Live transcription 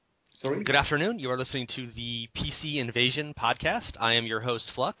Sorry? Good afternoon. You are listening to the PC Invasion podcast. I am your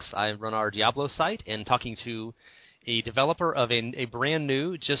host, Flux. I run our Diablo site and talking to a developer of a brand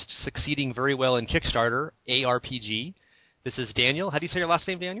new, just succeeding very well in Kickstarter, ARPG. This is Daniel. How do you say your last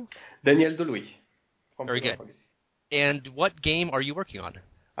name, Daniel? Daniel Dolui. Very good. And what game are you working on?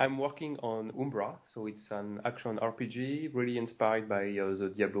 I'm working on Umbra, so it's an action RPG, really inspired by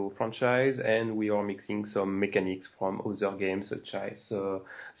the Diablo franchise, and we are mixing some mechanics from other games such as the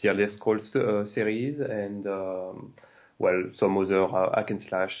Elder Scrolls series and, some other hack and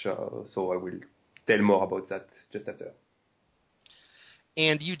slash, so I will tell more about that just after.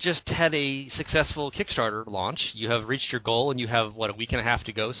 And you just had a successful Kickstarter launch. You have reached your goal, and you have, a week and a half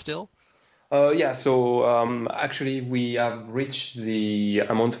to go still? Actually we have reached the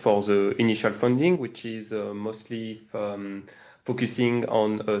amount for the initial funding, which is mostly focusing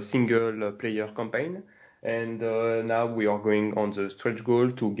on a single player campaign. And now we are going on the stretch goal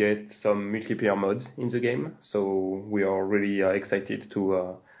to get some multiplayer mods in the game. So we are really excited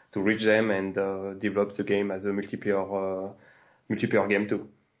to reach them and develop the game as a multiplayer game too.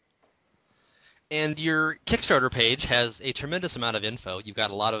 And your Kickstarter page has a tremendous amount of info. You've got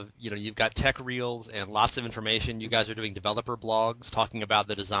a lot of, you've got tech reels and lots of information. You guys are doing developer blogs talking about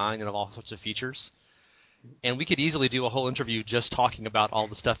the design and of all sorts of features. And we could easily do a whole interview just talking about all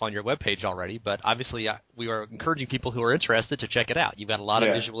the stuff on your webpage already, but obviously we are encouraging people who are interested to check it out. You've got a lot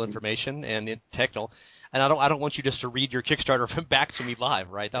of visual information and technical. And I don't want you just to read your Kickstarter back to me live,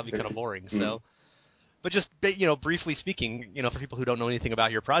 right? That would be kind of boring. So, but just, briefly speaking, for people who don't know anything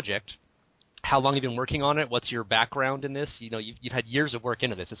about your project, how long have you been working on it? What's your background in this? You've had years of work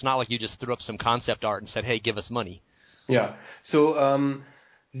into this. It's not like you just threw up some concept art and said, hey, give us money. Yeah. So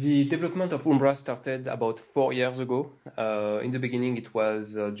the development of Umbra started about 4 years ago. In the beginning, it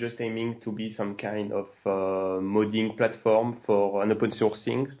was just aiming to be some kind of modding platform for an open source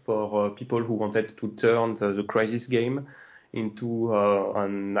thing for people who wanted to turn the Crisis game into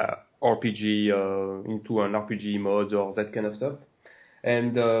an RPG mode or that kind of stuff.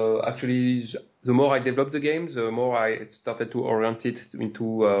 And actually, the more I developed the game, the more I started to orient it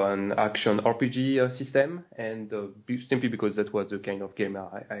into an action RPG system, and simply because that was the kind of game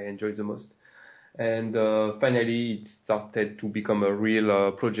I enjoyed the most. And finally, it started to become a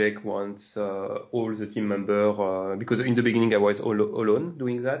real project once all the team members, because in the beginning I was alone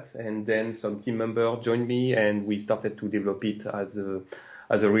doing that, and then some team members joined me, and we started to develop it as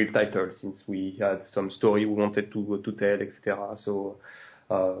a real title, since we had some story we wanted to tell, etc. So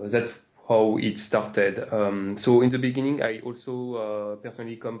that's how it started. So in the beginning, I also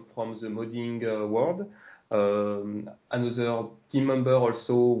personally come from the modding world. Another team member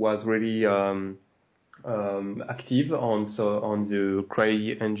also was really active on the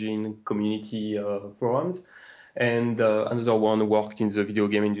CryEngine community forums. And another one worked in the video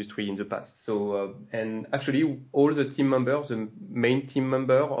game industry in the past. So, and actually all the team members, the main team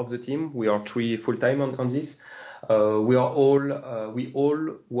member of the team, we are 3 full-time on this. We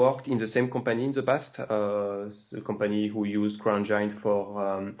all worked in the same company in the past, the company who used CryEngine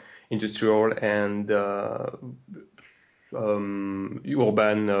for industrial and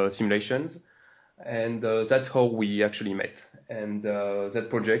urban simulations. And that's how we actually met. And that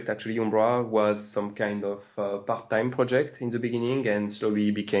project, actually, Umbra, was some kind of part-time project in the beginning and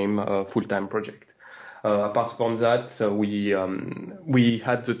slowly became a full-time project. Apart from that, we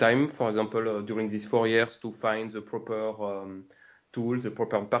had the time, for example, during these 4 years to find the proper tools, the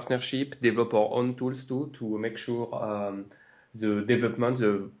proper partnership, develop our own tools too, to make sure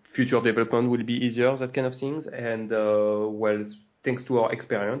the future development will be easier, that kind of things. And thanks to our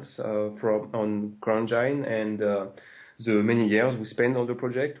experience on CryEngine and the many years we spent on the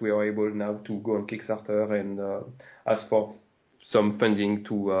project, we are able now to go on Kickstarter and ask for some funding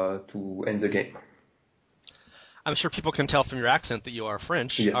to end the game. I'm sure people can tell from your accent that you are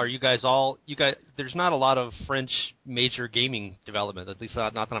French. Yes. Are you guys there's not a lot of French major gaming development, at least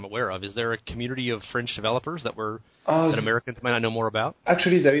not that I'm aware of. Is there a community of French developers that Americans might not know more about?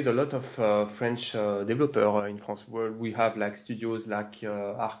 Actually, there is a lot of French developers in France. Where we have like studios like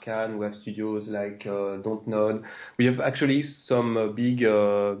Arcane, we have studios like Dontnod. We have actually some big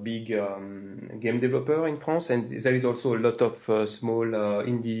game developer in France, and there is also a lot of small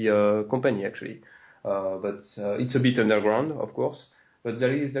indie company actually. But it's a bit underground, of course. But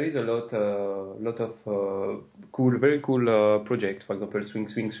there is a lot of very cool projects. For example,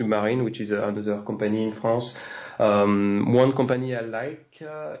 Swing Submarine, which is another company in France. One company I like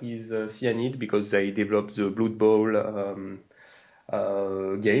is Cyanide, because they developed the Blood Bowl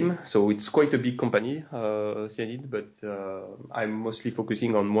game. So it's quite a big company, Cyanide, but I'm mostly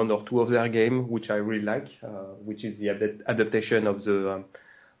focusing on one or two of their games, which I really like, which is the adaptation of the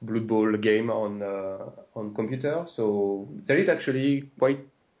Blood Bowl game on computer. So there is actually quite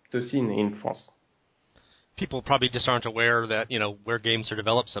the scene in France. People probably just aren't aware that, where games are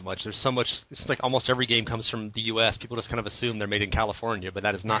developed so much. There's so much, it's like almost every game comes from the U.S. People just kind of assume they're made in California, but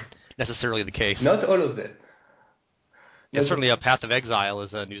that is not necessarily the case. Not all of them. Yeah, certainly a Path of Exile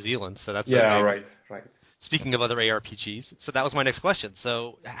is New Zealand, so that's right. Speaking of other ARPGs, so that was my next question.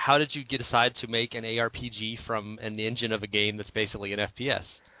 So how did you decide to make an ARPG from an engine of a game that's basically an FPS?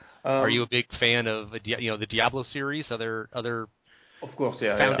 Are you a big fan of the Diablo series? Other of course,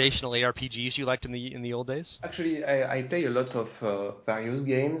 foundational ARPGs you liked in the old days? Actually, I play a lot of various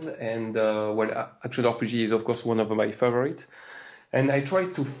games, and actually RPG is of course one of my favorites. And I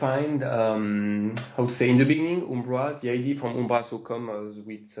tried to find, in the beginning, Umbra, the idea from Umbra comes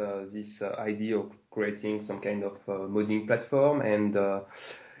with this idea of creating some kind of modding platform. And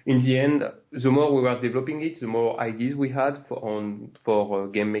in the end, the more we were developing it, the more ideas we had for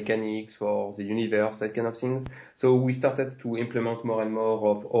game mechanics, for the universe, that kind of things. So we started to implement more and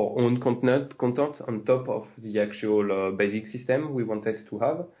more of our own content on top of the actual basic system we wanted to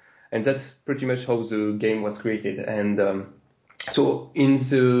have. And that's pretty much how the game was created. And so in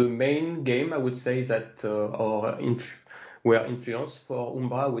the main game, I would say that were influenced for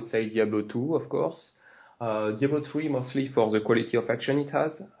Umbra, I would say Diablo 2, of course. Diablo 3 mostly for the quality of action it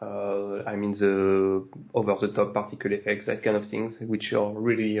has. The over-the-top particle effects, that kind of things, which are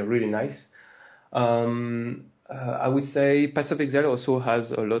really, really nice. I would say Path of Exile also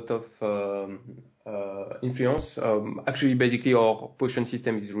has a lot of influence. Actually, basically, our potion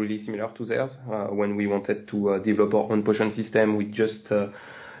system is really similar to theirs. When we wanted to develop our own potion system, we just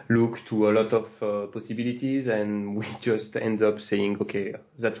look to a lot of possibilities, and we just end up saying, okay,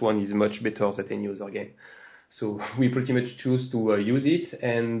 that one is much better than any other game. So we pretty much choose to use it,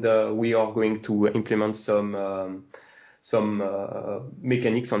 and we are going to implement some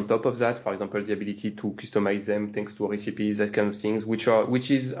mechanics on top of that. For example, the ability to customize them thanks to recipes, that kind of things, which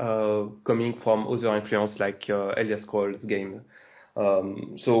is coming from other influence like Elder Scrolls game.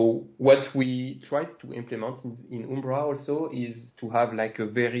 So what we tried to implement in Umbra also is to have like a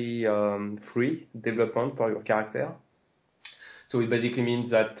very free development for your character. So it basically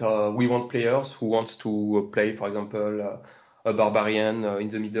means that we want players who want to play, for example, a barbarian in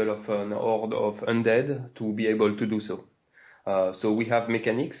the middle of an horde of undead to be able to do so. So we have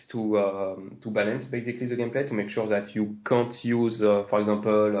mechanics to balance basically the gameplay to make sure that you can't use, for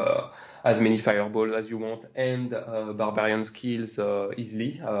example, as many fireballs as you want and barbarian skills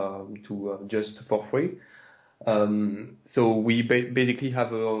easily just for free. So we basically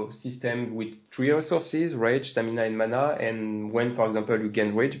have a system with 3 resources: rage, stamina, and mana. And when, for example, you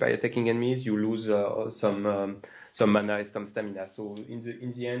gain rage by attacking enemies, you lose some mana and some stamina. So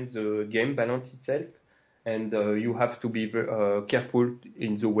in the end, the game balances itself, and you have to be careful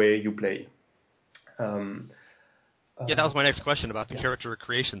in the way you play. Yeah, that was my next question about the character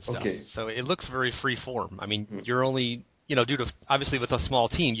creation stuff. Okay. So it looks very free form. I mean, you're only, due to, obviously with a small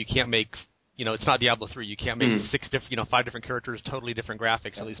team, you can't make, it's not Diablo 3. You can't make 5 different characters, totally different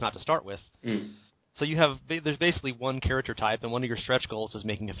graphics, at least not to start with. So there's basically one character type, and one of your stretch goals is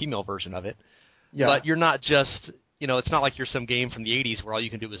making a female version of it. Yeah. But you're not just, it's not like you're some game from the 80s where all you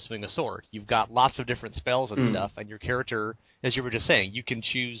can do is swing a sword. You've got lots of different spells and stuff, and your character, as you were just saying, you can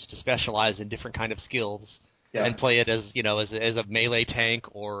choose to specialize in different kind of skills. Yeah. And play it as as a melee tank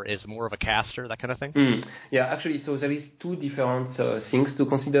or as more of a caster, that kind of thing? Yeah, actually, so there is 2 different things to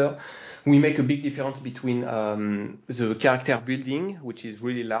consider. We make a big difference between the character building, which is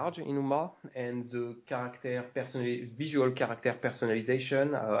really large in Umbra, and the visual character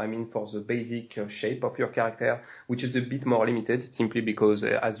personalization, for the basic shape of your character, which is a bit more limited, simply because,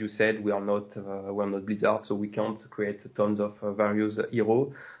 as you said, we're not Blizzard, so we can't create tons of various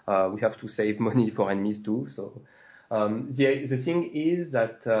heroes. We have to save money for enemies too. So the thing is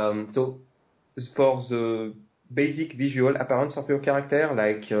that so for the basic visual appearance of your character,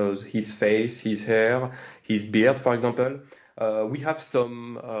 like his face, his hair, his beard, for example, we have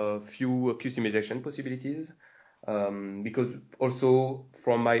some few customization possibilities. Because also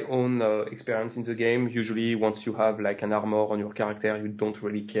from my own experience in the game, usually once you have like an armor on your character, you don't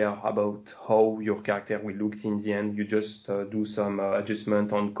really care about how your character will look in the end. You just do some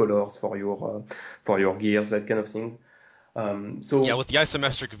adjustment on colors for your gears, that kind of thing. So with the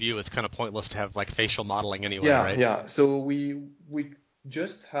isometric view, it's kind of pointless to have like facial modeling anyway, right? Yeah. So we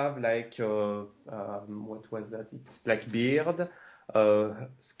just have like what was that? It's like beard.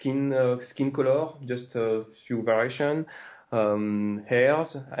 Skin color, just a few variation,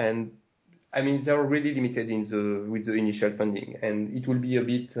 hairs, and they're really limited with the initial funding, and it will be a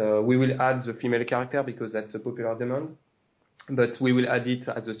bit. We will add the female character because that's a popular demand, but we will add it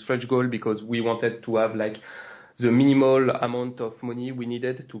as a stretch goal because we wanted to have like the minimal amount of money we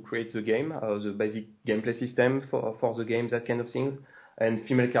needed to create the game, the basic gameplay system for the game, that kind of thing. And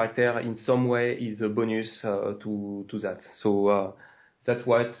female character in some way is a bonus to that. So that's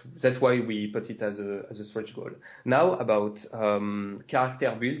why we put it as a stretch goal. Now about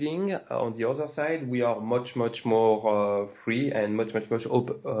character building, on the other side, we are much more free and much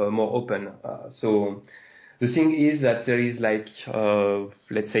more open. So the thing is that there is like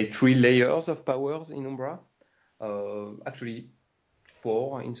let's say 3 layers of powers in Umbra. Actually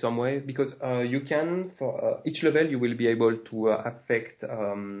 4 in some way, because you can, for each level, you will be able to affect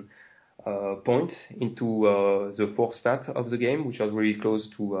points into the 4 stats of the game, which are really close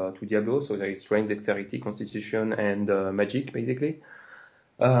to Diablo. So there is strength, dexterity, constitution, and magic, basically.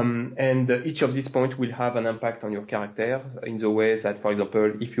 And each of these points will have an impact on your character in the way that, for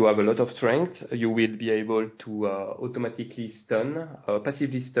example, if you have a lot of strength, you will be able to automatically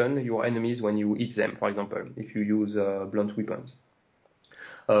passively stun your enemies when you hit them, for example, if you use blunt weapons.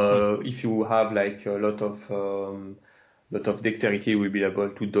 If you have like a lot of dexterity, you will be able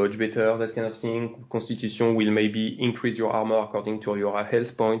to dodge better, that kind of thing. Constitution will maybe increase your armor according to your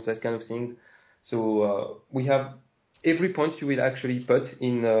health points, that kind of things. So we have every point you will actually put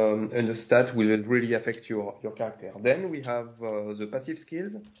in a stat will really affect your character. Then we have the passive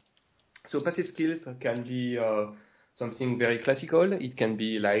skills. So passive skills can be something very classical. It can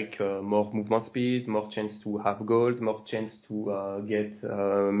be like more movement speed, more chance to have gold, more chance to get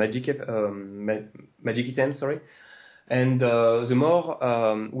magic items, sorry. And the more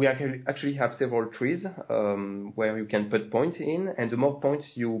we actually have several trees where you can put points in, and the more points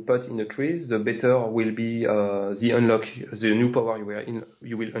you put in the trees, the better will be the new power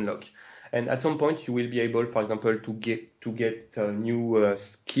you will unlock. And at some point, you will be able, for example, to get new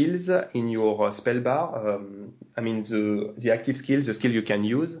skills in your spell bar. I mean, the active skills, the skill you can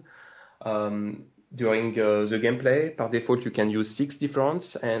use. During the gameplay, par default, you can use 6 different,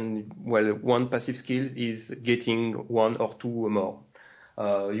 and one passive skill is getting 1 or 2 more.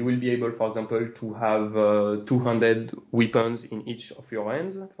 You will be able, for example, to have 200 weapons in each of your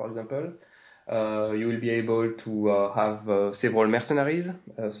hands, for example. You will be able to have several mercenaries.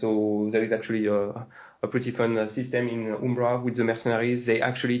 So there is actually a pretty fun system in Umbra with the mercenaries. They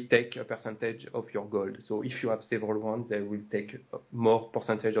actually take a percentage of your gold. So if you have several ones, they will take more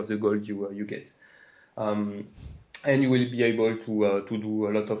percentage of the gold you get. And you will be able to do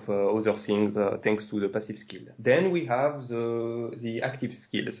a lot of other things thanks to the passive skill. Then we have the active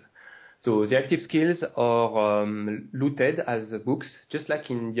skills. So the active skills are looted as books, just like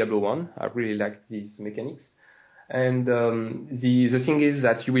in Diablo 1. I really like these mechanics. And the thing is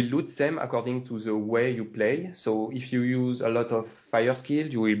that you will loot them according to the way you play. So if you use a lot of fire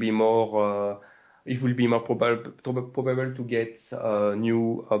skills, you will be it will be more probable to get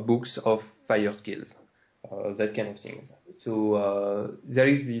new books of fire skills, that kind of things. So there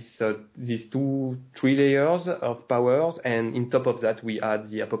is these 3 layers of powers, and in top of that we add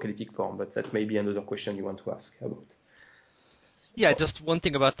the apocalyptic form. But that may be another question you want to ask about. Yeah, just one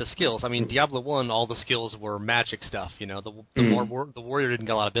thing about the skills. I mean, Diablo 1, all the skills were magic stuff. You know, the warrior didn't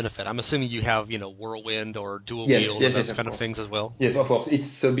get a lot of benefit. I'm assuming you have, whirlwind or dual wield and those kind of things as well. Yes, of course.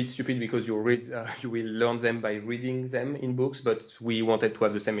 It's a bit stupid because you will learn them by reading them in books, but we wanted to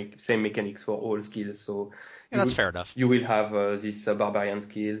have the same mechanics for all skills. So that's fair enough. You will have these barbarian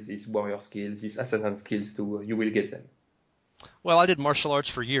skills, these warrior skills, these assassin skills too. You will get them. Well, I did martial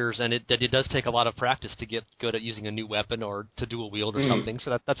arts for years, and it does take a lot of practice to get good at using a new weapon or to dual wield or something,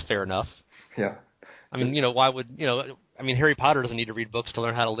 so that's fair enough. Yeah. I mean, why would, Harry Potter doesn't need to read books to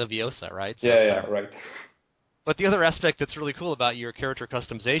learn how to Leviosa, right? So, yeah, right. But the other aspect that's really cool about your character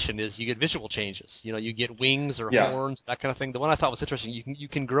customization is you get visual changes. You get wings or horns, that kind of thing. The one I thought was interesting, you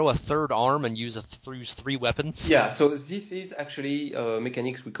can grow a third arm and use 3 weapons. Yeah, so this is actually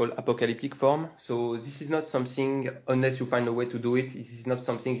mechanics we call apocalyptic form. So this is not something, unless you find a way to do it, this is not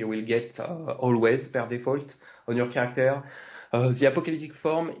something you will get always per default on your character. The apocalyptic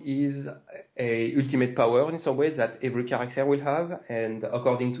form is a ultimate power in some way that every character will have, and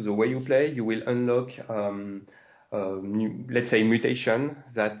according to the way you play, you will unlock, let's say, mutation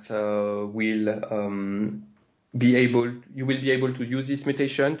that you will be able to use this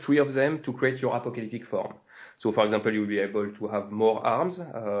mutation, 3 of them, to create your apocalyptic form. So, for example, you will be able to have more arms,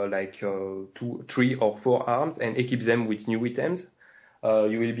 like 2, 3, or 4 arms, and equip them with new items.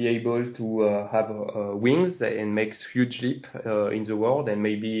 You will be able to have wings and make huge leap in the world, and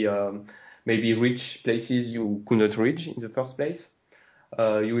maybe reach places you could not reach in the first place.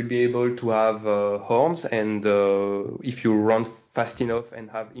 You will be able to have horns, and if you run fast enough and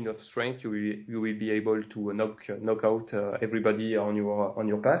have enough strength, you will be able to knock out everybody on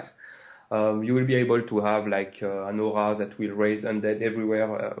your path. You will be able to have like an aura that will raise undead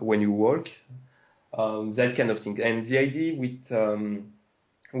everywhere when you walk, that kind of thing. And the idea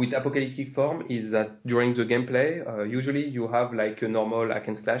with apocalyptic form is that during the gameplay, usually you have like a normal hack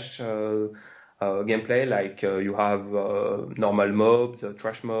and slash gameplay, like you have normal mobs,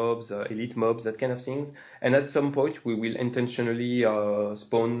 trash mobs, elite mobs, that kind of things. And at some point, we will intentionally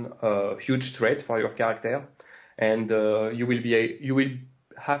spawn a huge threat for your character, and you will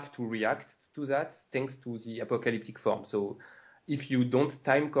have to react to that thanks to the apocalyptic form. So if you don't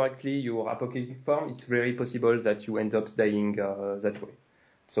time correctly your apocalyptic form, it's very possible that you end up dying that way.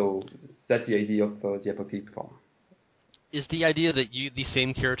 So that's the idea of the apocalyptic form. Is the idea that the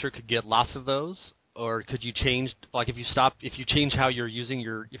same character could get lots of those, or could you change, like if you change how you're using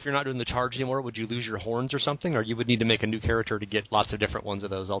if you're not doing the charge anymore, would you lose your horns or something, or you would need to make a new character to get lots of different ones of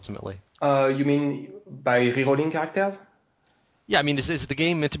those ultimately? You mean by rerolling characters? Yeah, I mean, is the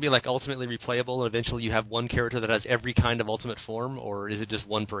game meant to be like ultimately replayable, and eventually you have one character that has every kind of ultimate form, or is it just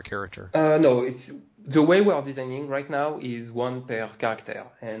one per character? No, it's the way we are designing right now is one per character,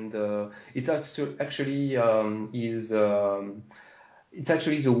 and it's actually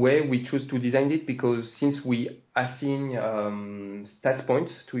the way we choose to design it, because since we assign stat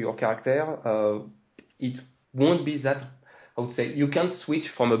points to your character, it won't be that. I would say you can switch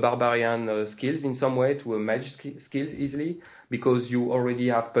from a barbarian skills in some way to a magic skills easily, because you already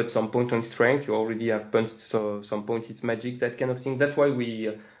have put some point on strength, you already have put some point in magic, that kind of thing. That's why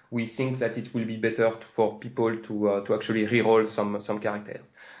we think that it will be better for people to actually reroll some characters.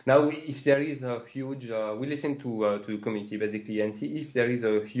 Now, if there is a huge, we listen to the community basically and see if there is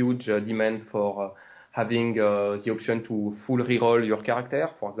a huge demand for having the option to full reroll your character,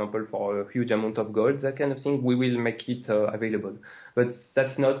 for example, for a huge amount of gold, that kind of thing, we will make it available. But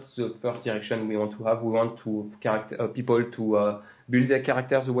that's not the first direction we want to have. We want people to build their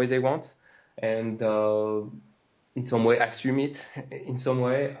characters the way they want, and in some way assume it, in some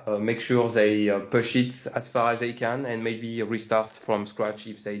way make sure they push it as far as they can, and maybe restart from scratch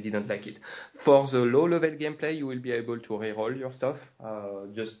if they didn't like it. For the low-level gameplay, you will be able to reroll your stuff,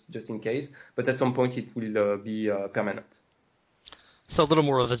 just in case, but at some point it will be permanent. So a little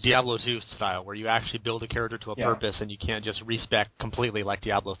more of the Diablo 2 style, where you actually build a character to a purpose, and you can't just respec completely like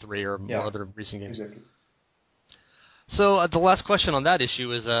Diablo 3 or more other recent games. Exactly. So the last question on that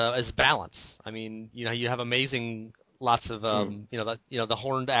issue is balance. I mean, you have amazing lots of the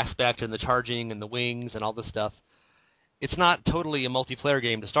horned aspect and the charging and the wings and all this stuff. It's not totally a multiplayer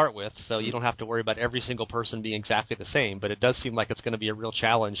game to start with, so you don't have to worry about every single person being exactly the same. But it does seem like it's going to be a real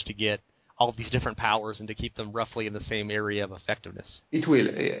challenge to get all these different powers and to keep them roughly in the same area of effectiveness. It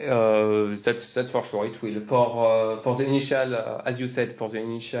will. That's for sure. It will. For the initial, as you said, with the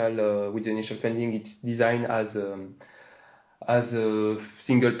initial funding, it's designed as a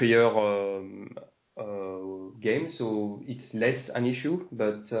single player game, so it's less an issue,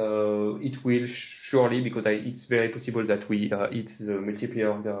 but it will surely, because it's very possible that we hit the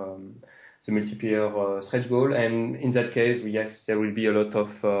multiplayer stretch goal, and in that case, yes, there will be a lot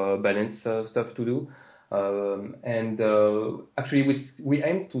of balance stuff to do. And actually, we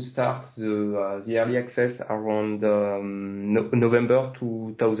aim to start the early access around November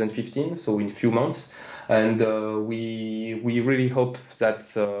 2015, so in a few months. And we really hope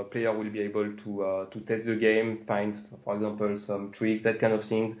that player will be able to test the game, find, for example, some tricks, that kind of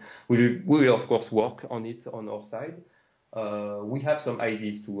things. We will of course work on it on our side. We have some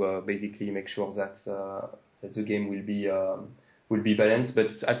ideas to basically make sure that the game will be balanced,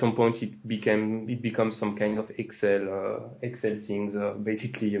 but at some point it becomes some kind of Excel things.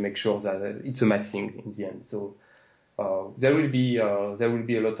 Basically, make sure that it's a math thing in the end. So. There will be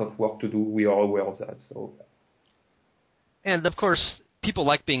a lot of work to do. We are aware of that. So, and of course, people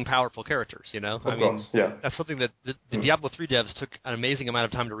like being powerful characters. Of course, that's something that the Diablo 3 devs took an amazing amount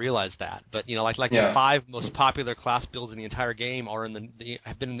of time to realize that. But the 5 most popular class builds in the entire game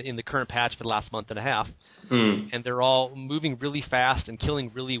have been in the current patch for the last month and a half, and they're all moving really fast and killing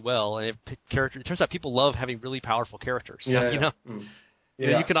really well. And it turns out people love having really powerful characters.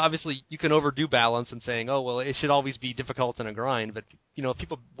 You can overdo balance and saying, oh, well, it should always be difficult and a grind. But, if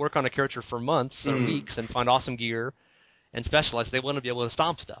people work on a character for months or weeks and find awesome gear and specialize, they want to be able to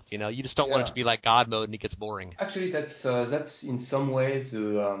stomp stuff. You just don't want it to be like God mode and it gets boring. Actually, that's in some ways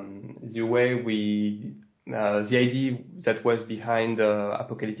the way the idea that was behind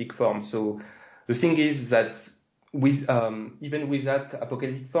apocalyptic form. So the thing is that even with that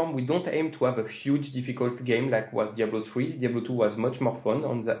apocalyptic form, we don't aim to have a huge difficult game like was Diablo 3. Diablo 2 was much more fun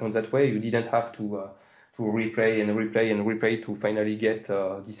on that way. You didn't have to to replay and replay and replay to finally get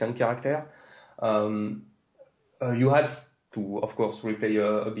a decent character. You had to, of course, replay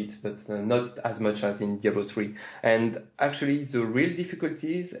a bit, but not as much as in Diablo 3. And actually, the real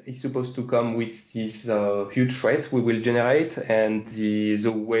difficulties is supposed to come with this huge threat we will generate and the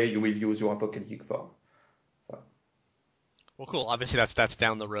way you will use your apocalyptic form. Well, cool. Obviously, that's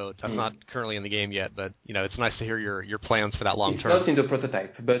down the road. That's not currently in the game yet, but it's nice to hear your plans for that long term. It's not in the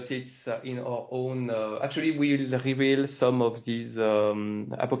prototype, but it's in our own. Actually, we will reveal some of these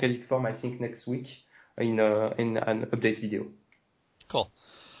apocalyptic form, I think, next week in an update video. Cool.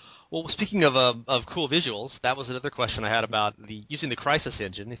 Well, speaking of cool visuals, that was another question I had about using the Crysis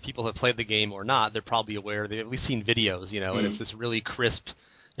engine. If people have played the game or not, they're probably aware. They've at least seen videos, and it's this really crisp.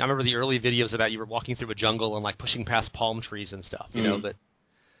 I remember the early videos of that. You were walking through a jungle and pushing past palm trees and stuff, but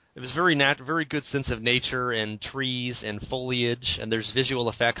it was very good sense of nature and trees and foliage, and there's visual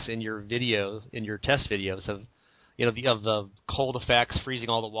effects in your test videos of the cold effects, freezing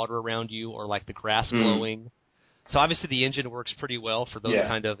all the water around you, or the grass blowing. So obviously the engine works pretty well for those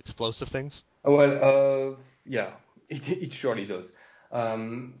kind of explosive things. Well, yeah, it surely does.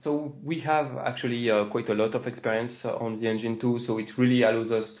 So we have actually quite a lot of experience on the engine too, so it really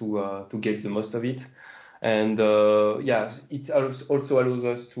allows us to get the most of it. And it also allows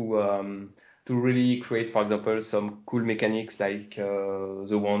us to really create, for example, some cool mechanics like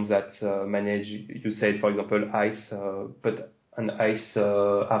the ones that manage, you said, for example, ice, but an ice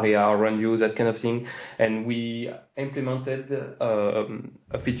area around you, that kind of thing. And we implemented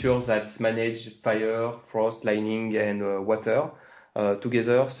features that manage fire, frost, lightning, and water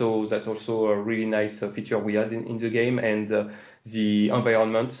together. So that's also a really nice feature we had in the game. And the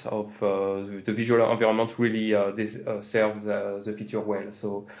environment of the visual environment really serves the feature well.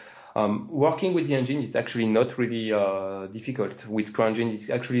 So working with the engine is actually not really difficult. With CryEngine, it's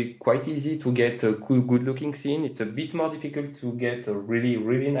actually quite easy to get a cool, good-looking scene. It's a bit more difficult to get a really,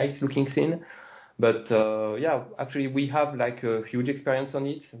 really nice-looking scene. But actually, we have a huge experience on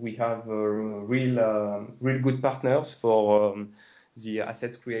it. We have real good partners for the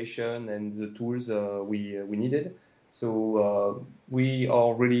assets creation and the tools we needed. So we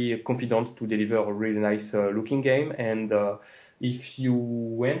are really confident to deliver a really nice looking game. And if you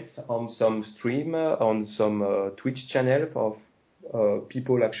went on some stream, on some Twitch channel of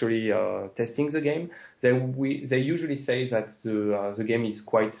people actually testing the game, they usually say that the game is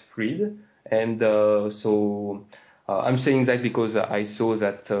quite fluid. And so I'm saying that because I saw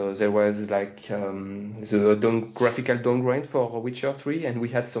that there was the graphical downgrade for Witcher 3, and we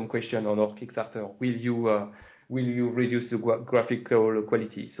had some question on our Kickstarter. Will you reduce the graphical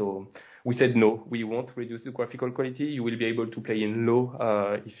quality? So we said no, we won't reduce the graphical quality. You will be able to play in low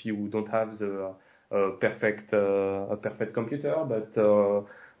if you don't have the perfect computer. But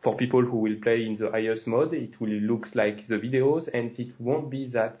for people who will play in the highest mode, it will look like the videos, and it won't be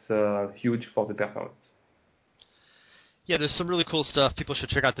that huge for the performance. Yeah, there's some really cool stuff. People should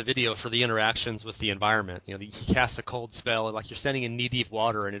check out the video for the interactions with the environment. You cast a cold spell, you're standing in knee-deep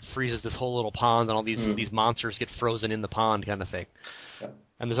water, and it freezes this whole little pond, and all these monsters get frozen in the pond, kind of thing. Yeah.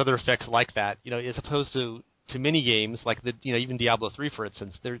 And there's other effects like that. As opposed to mini games like even Diablo 3, for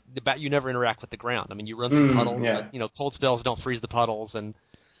instance, you never interact with the ground. I mean, you run through puddles, but cold spells don't freeze the puddles, and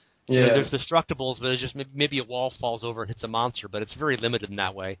there's destructibles, but it's just maybe a wall falls over and hits a monster, but it's very limited in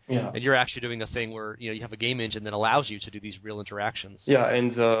that way. Yeah. And you're actually doing a thing where you have a game engine that allows you to do these real interactions. Yeah,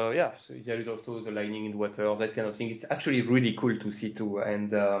 and so there is also the lightning in the water, that kind of thing. It's actually really cool to see too.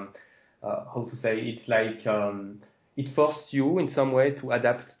 And how to say, it's like it forces you in some way to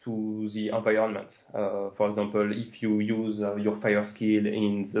adapt to the environment. For example, if you use your fire skill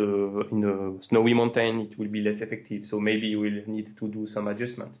in a snowy mountain, it will be less effective. So maybe you will need to do some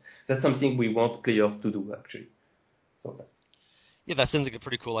adjustments. That's something we want players to do, actually. So, yeah, that seems like a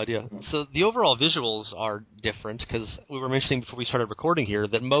pretty cool idea. Mm-hmm. So the overall visuals are different because we were mentioning before we started recording here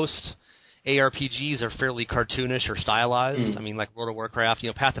that most ARPGs are fairly cartoonish or stylized. Mm-hmm. I mean, like World of Warcraft,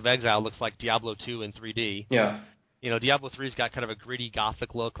 Path of Exile looks like Diablo 2 in 3D. Yeah. Diablo 3's got kind of a gritty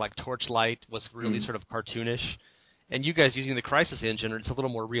gothic look, like Torchlight was really sort of cartoonish. And you guys using the Crysis engine, it's a little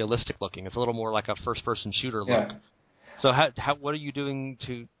more realistic looking. It's a little more like a first-person shooter look. Yeah. So what are you doing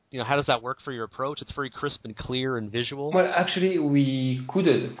to, how does that work for your approach? It's very crisp and clear and visual. Well, actually, we could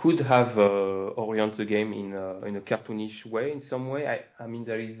have orient the game in a cartoonish way in some way. I mean,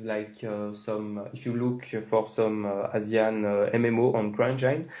 there is some, if you look for some Asian MMO on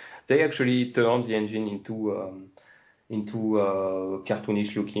CryEngine, they actually turn the engine into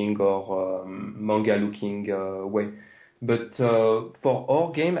cartoonish looking or manga looking way. But for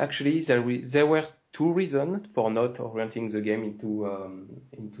our game, actually, there were two reasons for not orienting the game into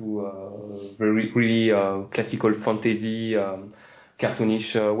very really classical fantasy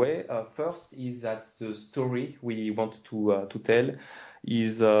cartoonish way. First is that the story we want to tell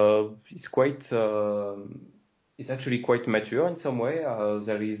is quite is actually quite mature in some way.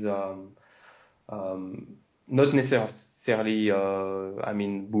 There is not necessarily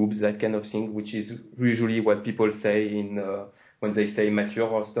boobs, that kind of thing, which is usually what people say in when they say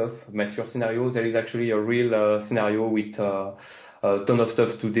mature stuff, mature scenarios. There is actually a real scenario with a ton of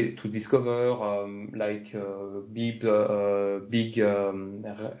stuff to discover, big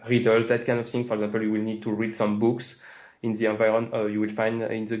riddles, that kind of thing. For example, you will need to read some books in the environment you will find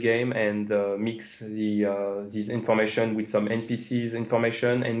in the game and mix this information with some NPCs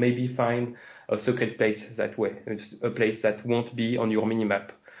information and maybe find a secret place that way. It's a place that won't be on your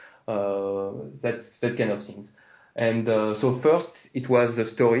minimap. That kind of things. And so first, it was the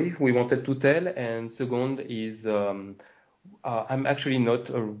story we wanted to tell, and second is I'm actually not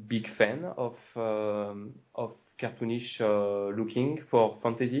a big fan of cartoonish looking for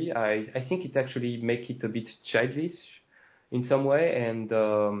fantasy. I think it actually make it a bit childish in some way, and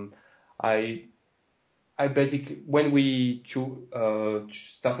I basically, when we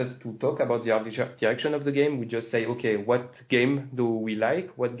started to talk about the art direction of the game, we just say, okay, what game do we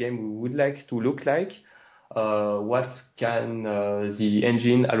like? What game we would like to look like? What can the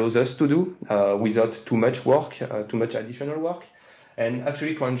engine allows us to do without too much work, too much additional work? And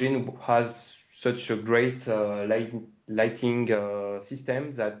actually, CryEngine has such a great lighting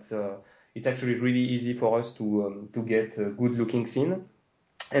system that it's actually really easy for us to get a good-looking scene,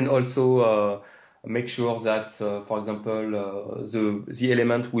 and also make sure that, for example, the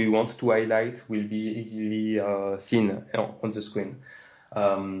element we want to highlight will be easily seen on the screen.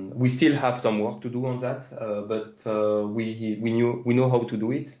 We still have some work to do on that, but we know how to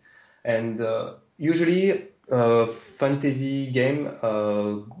do it. And usually, fantasy game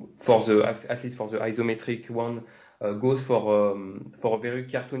at least for the isometric one goes for a very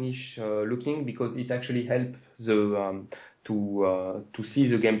cartoonish looking, because it actually helps to see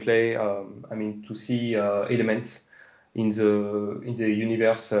the gameplay. To see elements in the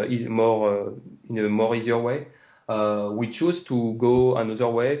universe is more in a more easier way. We choose to go another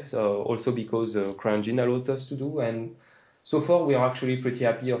way, also because CryEngine allowed us to do, and so far we are actually pretty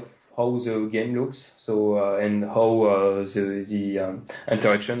happy of how the game looks. And how the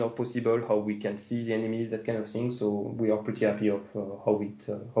interaction are possible, how we can see the enemies, that kind of thing. So we are pretty happy of how it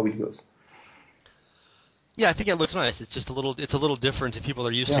goes. Yeah, I think it looks nice. It's just a little different, and people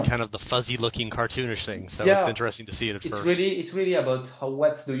are used to kind of the fuzzy-looking cartoonish things. So it's interesting to see it at first. It's really about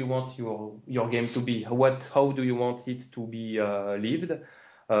what do you want your game to be? How do you want it to be lived?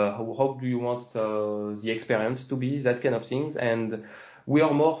 How do you want the experience to be? That kind of things. And we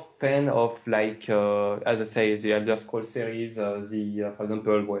are more fan of, like, as I say, the Elder Scrolls series, for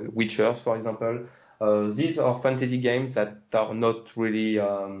example, Witchers, for example. These are fantasy games that are not really, they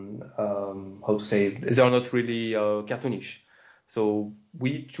are not really cartoonish. So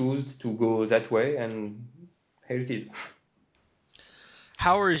we choose to go that way, and here it is.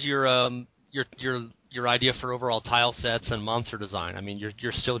 How is your idea for overall tile sets and monster design? I mean,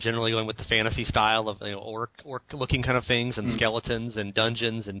 you're still generally going with the fantasy style of orc looking kind of things, and skeletons and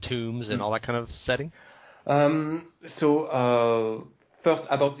dungeons and tombs and all that kind of setting. First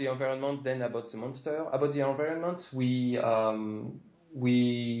about the environment, then about the monster. About the environment, we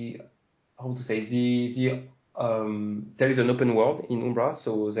there is an open world in Umbra,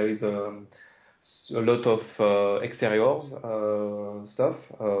 so there is a lot of exteriors stuff.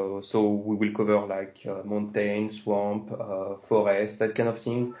 So we will cover like mountains, swamp, forest, that kind of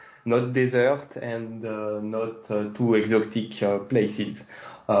things. Not desert and not too exotic places.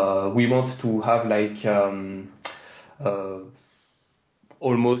 We want to have like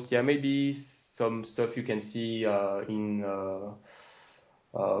almost, maybe some stuff you can see in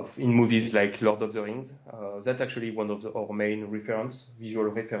movies like Lord of the Rings. That's actually one of our main visual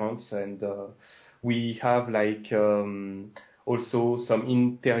reference, and we have like also some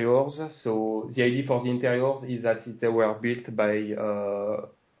interiors. So the idea for the interiors is that they were built by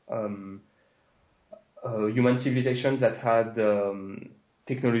human civilizations that had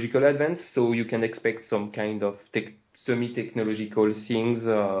technological advance, so you can expect some kind of semi-technological things,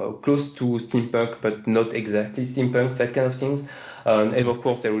 close to steampunk, but not exactly steampunk, that kind of things. And of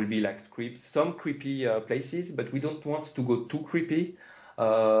course, there will be like some creepy places, but we don't want to go too creepy,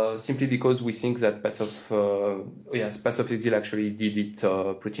 simply because we think that Path of Exile actually did it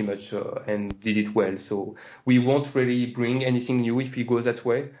pretty much and did it well. So we won't really bring anything new if we go that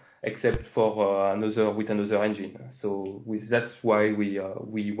way. except for another engine. So that's why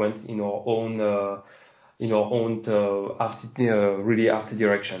we went in our own really art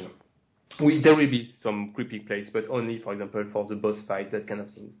direction. There will be some creepy place, but only, for example, for the boss fight, that kind of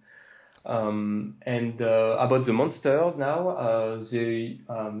thing. About the monsters now, the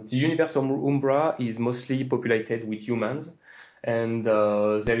universe of Umbra is mostly populated with humans, and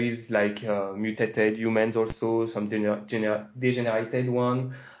there is like mutated humans also, some degenerated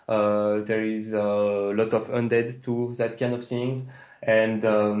one. There is a lot of undead too, that kind of things. And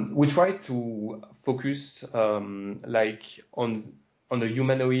we try to focus like on the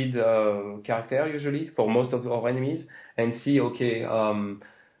humanoid character usually for most of our enemies, and see, okay,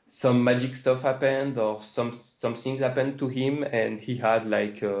 some magic stuff happened, or some things happened to him, and he had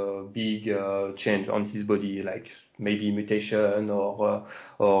like a big change on his body, like maybe mutation or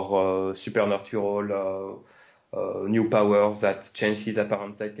supernatural new powers that change his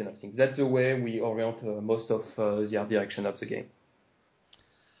appearance, that kind of thing. That's the way we orient most of the art direction of the game.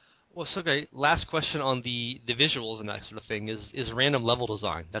 Well, so okay, last question on the visuals and that sort of thing is random level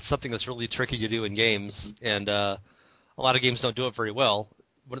design. That's something that's really tricky to do in games, and a lot of games don't do it very well.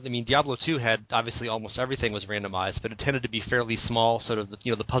 I mean, Diablo 2 had, obviously, almost everything was randomized, but it tended to be fairly small, sort of,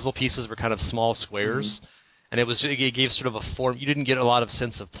 the puzzle pieces were kind of small squares, and it gave sort of a form. You didn't get a lot of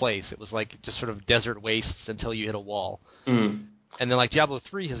sense of place. It was like just sort of desert wastes until you hit a wall. And then, like, Diablo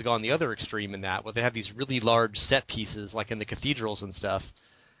 3 has gone the other extreme in that, where they have these really large set pieces, like in the cathedrals and stuff,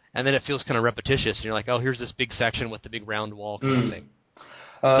 and then it feels kind of repetitious, and you're like, oh, here's this big section with the big round wall kind of thing.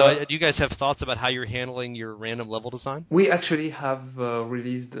 So do you guys have thoughts about how you're handling your random level design? We actually have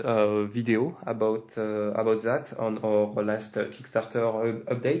released a video about that on our last Kickstarter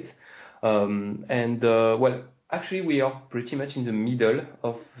update. Well, actually we are pretty much in the middle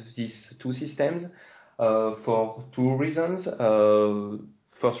of these two systems for two reasons.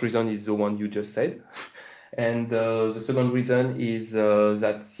 First reason is the one you just said. And the second reason is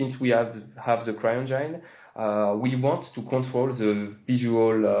that since we have the CryEngine, we want to control the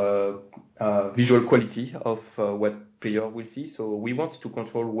visual quality of what player will see. So we want to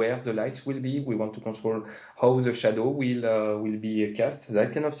control where the lights will be. We want to control how the shadow will be cast,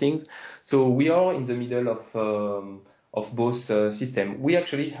 that kind of things. So we are in the middle of both systems. We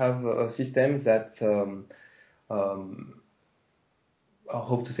actually have a system that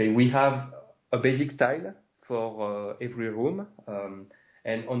how to say, we have a basic tile for every room.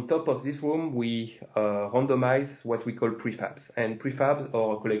 And on top of this room, we randomize what we call prefabs. And prefabs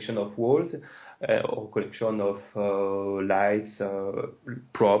are a collection of walls, or a collection of lights,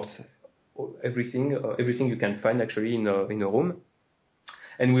 props, everything you can find actually in a room.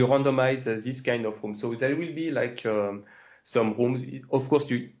 And we randomize this kind of room. So there will be like some rooms. Of course,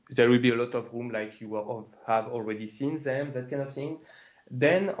 there will be a lot of room like you have already seen them, that kind of thing.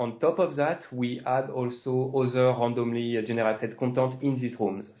 Then, on top of that, we add also other randomly generated content in these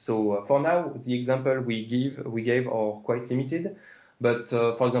rooms. So, for now, the example we gave are quite limited. But,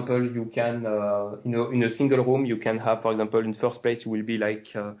 for example, you can, in a single room, you can have, for example, in first place, you will be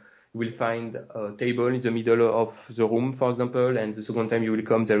like, you will find a table in the middle of the room, for example, and the second time you will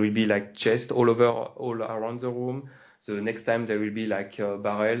come, there will be like chests all around the room. So, next time there will be like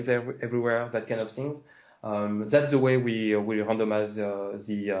barrels everywhere, that kind of thing. That's the way we randomize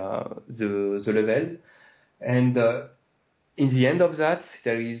the levels, and in the end of that,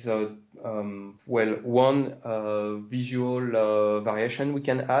 there is one visual variation we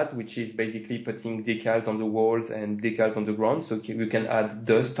can add, which is basically putting decals on the walls and decals on the ground. So you can add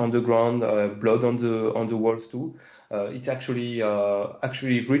dust on the ground, blood on the walls too. It's actually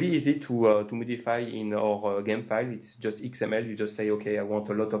really easy to modify in our game file. It's just XML. You just say, okay, I want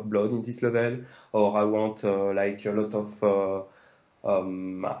a lot of blood in this level, or I want like a lot of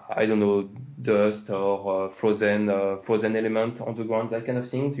I don't know, dust or frozen element on the ground, that kind of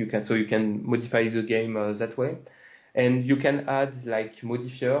thing. You can modify the game that way, and you can add like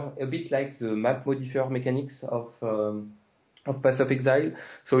modifier, a bit like the map modifier mechanics of Path of Exile.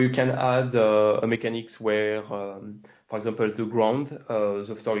 So you can add a mechanics where, for example, the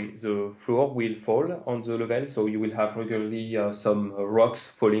floor will fall on the level, so you will have regularly some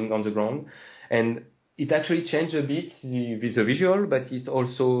rocks falling on the ground, and it actually changed a bit the visual, but it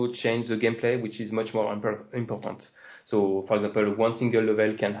also changed the gameplay, which is much more important. So, for example, one single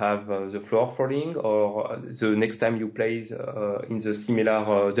level can have the floor falling, or the next time you play in the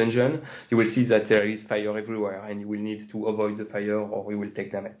similar dungeon, you will see that there is fire everywhere, and you will need to avoid the fire, or you will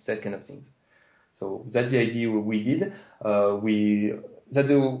take damage, that kind of things. So that's the idea we did. That's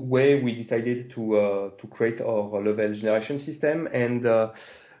the way we decided to create our level generation system, and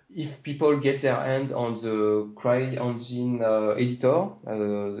if people get their hands on the CryEngine editor,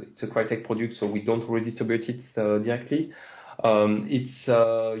 it's a Crytek product, so we don't redistribute it directly.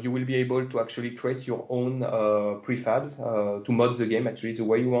 You will be able to actually create your own prefabs to mod the game actually the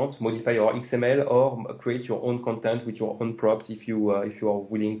way you want, modify your XML, or create your own content with your own props if you are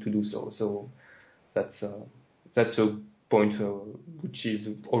willing to do so. So that's a point which is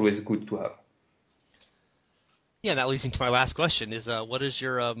always good to have. Yeah, that leads into my last question: is what is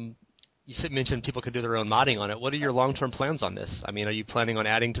your you mentioned people could do their own modding on it. What are your long-term plans on this? I mean, are you planning on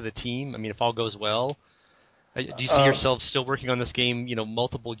adding to the team? I mean, if all goes well. Do you see yourself still working on this game,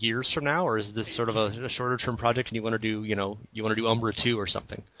 multiple years from now, or is this sort of a shorter-term project, and you want to do Umbra 2 or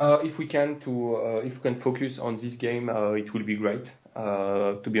something? If we can focus on this game, it will be great.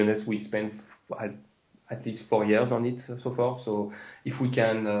 To be honest, we spent at least 4 years on it so far. So if we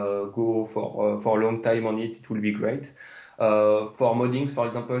can go for a long time on it, it will be great. For moddings, for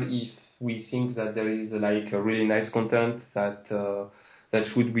example, if we think that there is like a really nice content that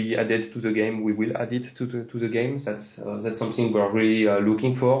should be added to the game, we will add it to the game. That's something we're really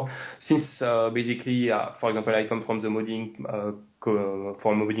looking for. Since basically, for example, I come from the modding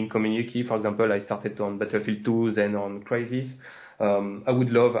community. For example, I started on Battlefield 2, then on Crysis. I would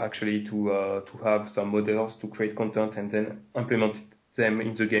love actually to have some modders to create content and then implement them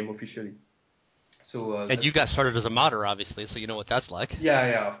in the game officially. So, and you got started as a modder, obviously, so you know what that's like.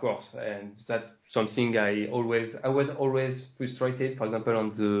 Yeah, of course, and that's something I was always frustrated. For example, on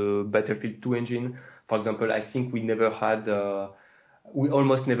the Battlefield 2 engine, for example, I think we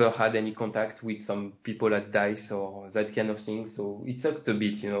almost never had any contact with some people at DICE or that kind of thing. So it sucked a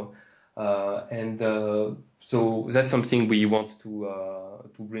bit, so that's something we want to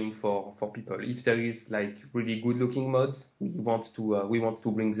bring for people. If there is like really good looking mods, we want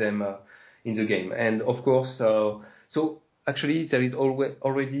to bring them in the game. And of course, so actually there is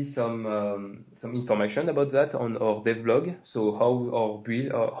already some information about that on our dev blog. So how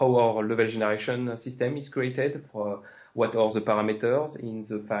our level generation system is created, for what are the parameters in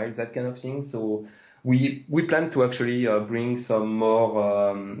the file, that kind of thing. So we plan to actually bring some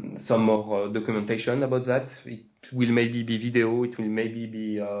more documentation about that. It will maybe be video, it will maybe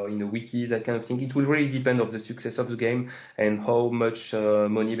be in a wiki, that kind of thing. It will really depend on the success of the game and how much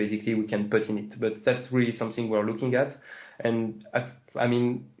money basically we can put in it. But that's really something we're looking at. And I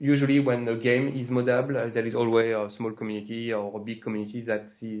mean, usually when a game is modable, there is always a small community or a big community that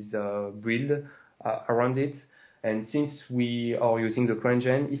is built around it. And since we are using the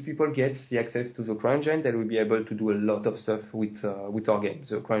CryEngine, if people get the access to the CryEngine, they will be able to do a lot of stuff with our game.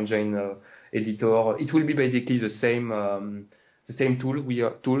 The CryEngine editor, it will be basically the same tools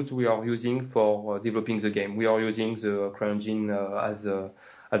we are using for developing the game. We are using the CryEngine as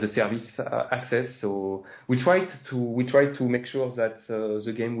a service access. So we try to make sure that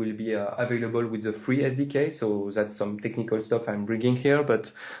the game will be available with the free SDK. So that's some technical stuff I'm bringing here. But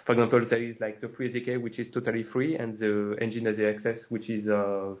for example, there is like the free SDK, which is totally free, and the engine as a access, which is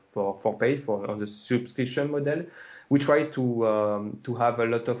for paid on the subscription model. We try to have a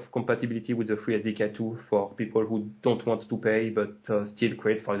lot of compatibility with the free SDK too, for people who don't want to pay but still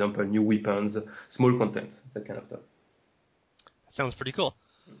create, for example, new weapons, small content, that kind of stuff. Sounds pretty cool.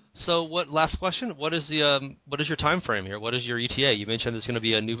 So, last question? What is your time frame here? What is your ETA? You mentioned there's going to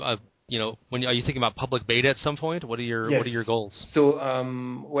be a new. When are you thinking about public beta at some point? What are your goals? So,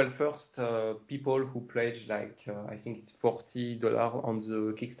 first, people who pledge I think it's $40 on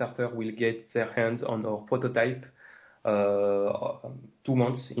the Kickstarter will get their hands on our prototype 2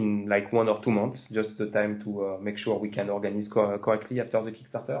 months, in like 1 or 2 months, just the time to make sure we can organize correctly after the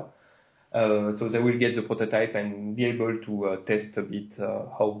Kickstarter. So they will get the prototype and be able to test a bit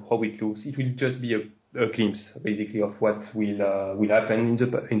how it looks. It will just be a glimpse, basically, of what will happen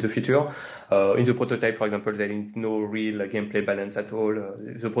in the future. In the prototype, for example, there is no real gameplay balance at all.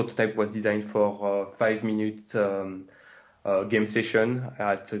 The prototype was designed for 5 minutes game session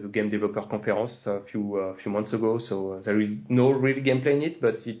at the Game Developer Conference a few months ago. So there is no real gameplay in it,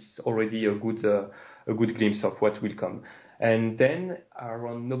 but it's already a good glimpse of what will come. And then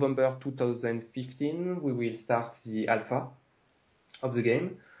around November 2015, we will start the alpha of the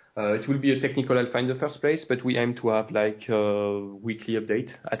game. It will be a technical alpha in the first place, but we aim to have like weekly update,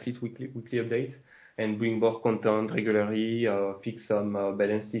 at least weekly update, and bring more content regularly, fix some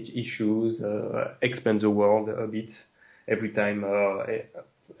balance issues, expand the world a bit every time,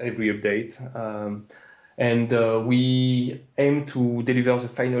 every update. And we aim to deliver the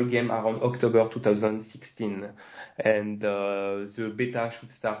final game around October 2016. And the beta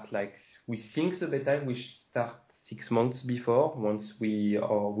should start we think the beta will start 6 months before, once we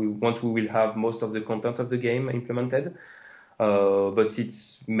will have most of the content of the game implemented. but it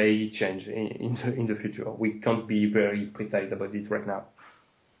may change in the future. We can't be very precise about it right now.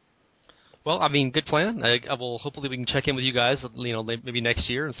 Well, I mean, good plan. I will hopefully we can check in with you guys, maybe next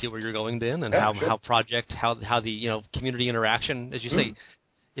year and see where you're going then, and how the community interaction, as you say,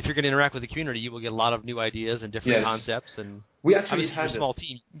 if you're going to interact with the community, you will get a lot of new ideas and different concepts. And we actually had you're a small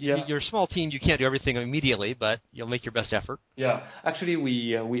team. Yeah. You're a small team. You can't do everything immediately, but you'll make your best effort. Yeah, actually,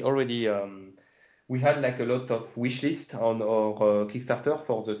 we already we had like a lot of wish list on our Kickstarter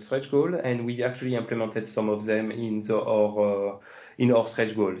for the stretch goal, and we actually implemented some of them in our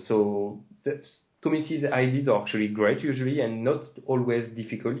stretch goal. So the community's ideas are actually great usually, and not always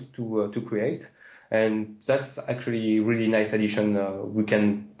difficult to create. And that's actually a really nice addition we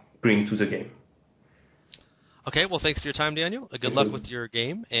can bring to the game. Okay, well, thanks for your time, Daniel. Good luck with your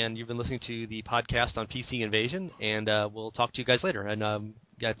game, and you've been listening to the podcast on PC Invasion, and we'll talk to you guys later. And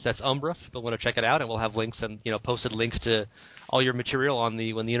that's Umbra, if you want to check it out, and we'll have links and posted links to all your material on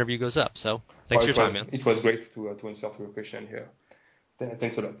when the interview goes up. So thanks for your time, man. It was great to answer to your question here.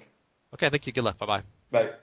 Thanks a lot. Okay, thank you. Good luck. Bye-bye. Bye.